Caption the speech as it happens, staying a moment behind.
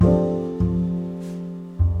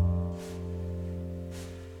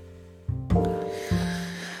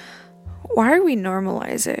Why are we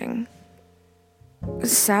normalizing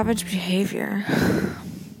savage behavior?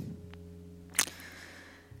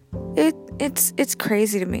 It's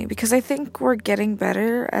crazy to me because I think we're getting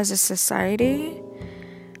better as a society,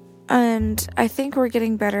 and I think we're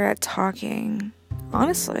getting better at talking,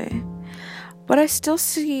 honestly. But I still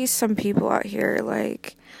see some people out here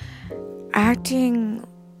like acting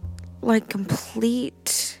like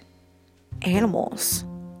complete animals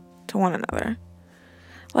to one another.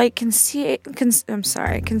 Like can say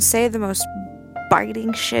the most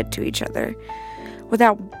biting shit to each other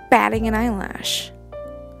without batting an eyelash.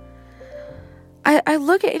 I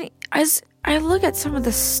look at some of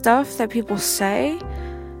the stuff that people say,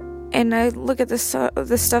 and I look at the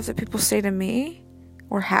stuff that people say to me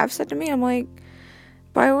or have said to me. I'm like,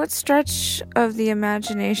 by what stretch of the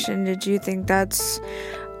imagination did you think that's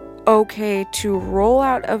okay to roll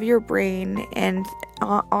out of your brain and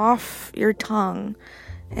off your tongue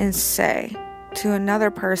and say to another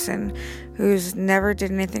person who's never did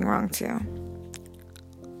anything wrong to you?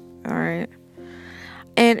 Alright.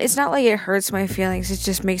 And it's not like it hurts my feelings, it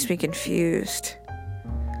just makes me confused.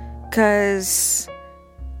 Because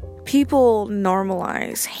people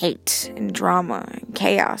normalize hate and drama and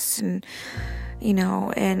chaos and,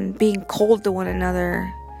 and being cold to one another.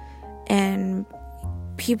 And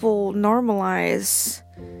people normalize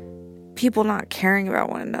people not caring about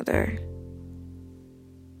one another.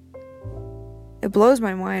 It blows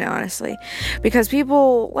my mind, honestly, because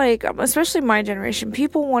people, like, especially my generation,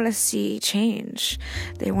 people want to see change.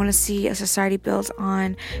 They want to see a society built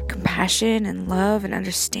on compassion and love and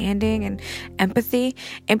understanding and empathy,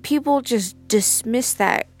 and people just dismiss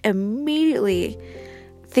that immediately,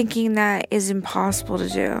 thinking that is impossible to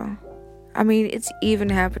do. I mean, it's even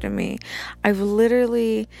happened to me. I've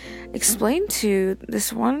literally explained to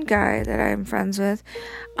this one guy that I'm friends with,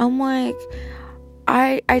 I'm like,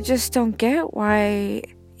 I just don't get why,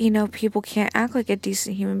 people can't act like a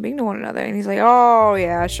decent human being to one another. And he's like, oh,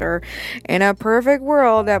 yeah, sure. In a perfect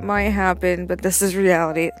world, that might happen, but this is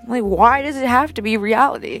reality. I'm like, why does it have to be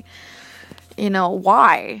reality?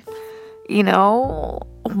 Why?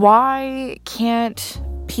 Why can't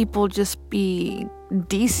people just be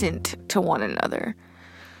decent to one another?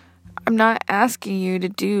 I'm not asking you to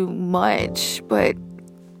do much, but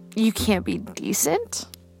you can't be decent?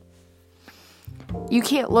 You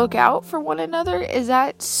can't look out for one another? Is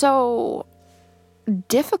that so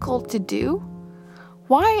difficult to do?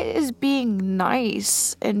 Why is being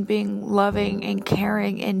nice and being loving and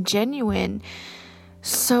caring and genuine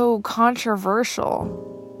so controversial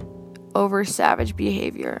over savage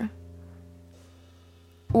behavior?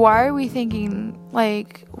 Why are we thinking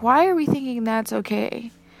that's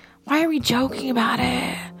okay? Why are we joking about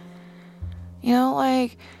it?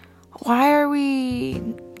 Why are we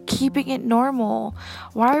keeping it normal?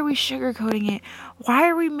 Why are we sugarcoating it? Why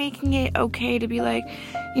are we making it okay to be like,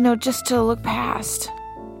 just to look past?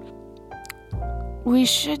 We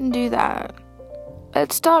shouldn't do that.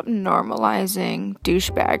 Let's stop normalizing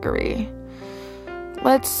douchebaggery.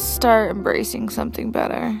 Let's start embracing something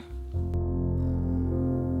better.